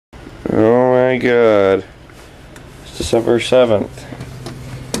Oh my god. It's December 7th.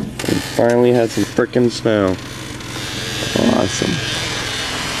 We finally had some frickin' snow. Awesome.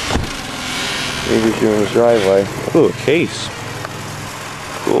 Maybe she in his driveway. Ooh, a case.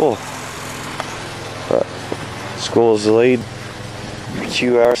 Cool. But school is delayed for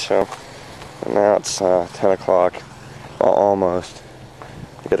 2 hours, so now it's 10 o'clock. Almost.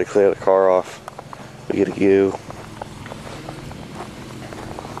 We gotta clear the car off. We gotta go.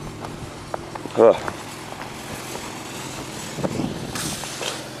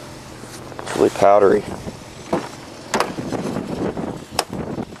 It's really powdery.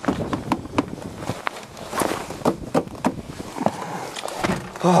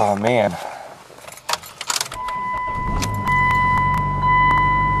 Oh man.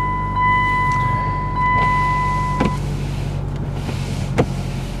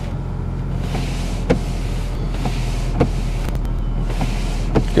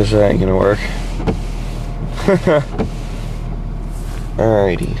 Guess that ain't gonna work.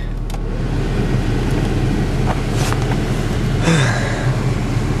 Alrighty.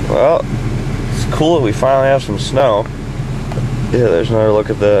 Well, it's cool that we finally have some snow. Yeah, there's another look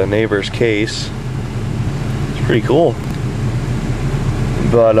at the neighbor's case. It's pretty cool.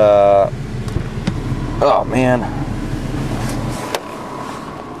 But, oh man.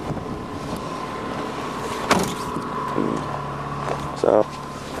 So,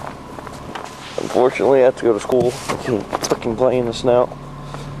 unfortunately I have to go to school. I can't fucking play in the snow.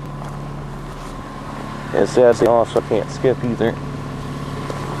 And it's Saturday off, so I can't skip either.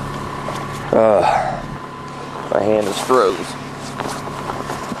 My hand is froze.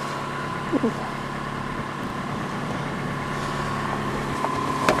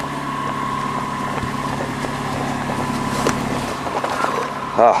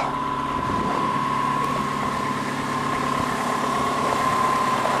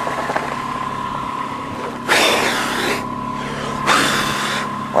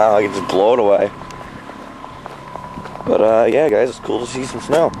 Wow, I can just blow it away. But yeah guys, it's cool to see some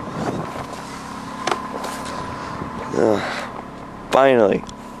snow. Finally.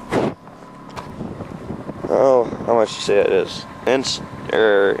 Oh, how much you say it is? Inch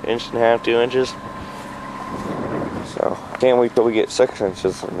and a half, 2 inches. So can't wait till we get 6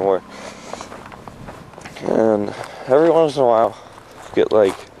 inches or more. And every once in a while, get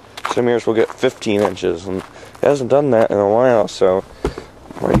like some years we'll get 15 inches, and it hasn't done that in a while, so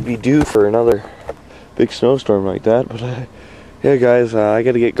might be due for another big snowstorm like that. But yeah guys, I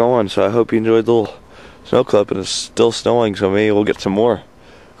gotta get going, so I hope you enjoyed the little snow clip, and it's still snowing, so maybe we'll get some more.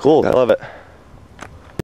 Cool, I love it.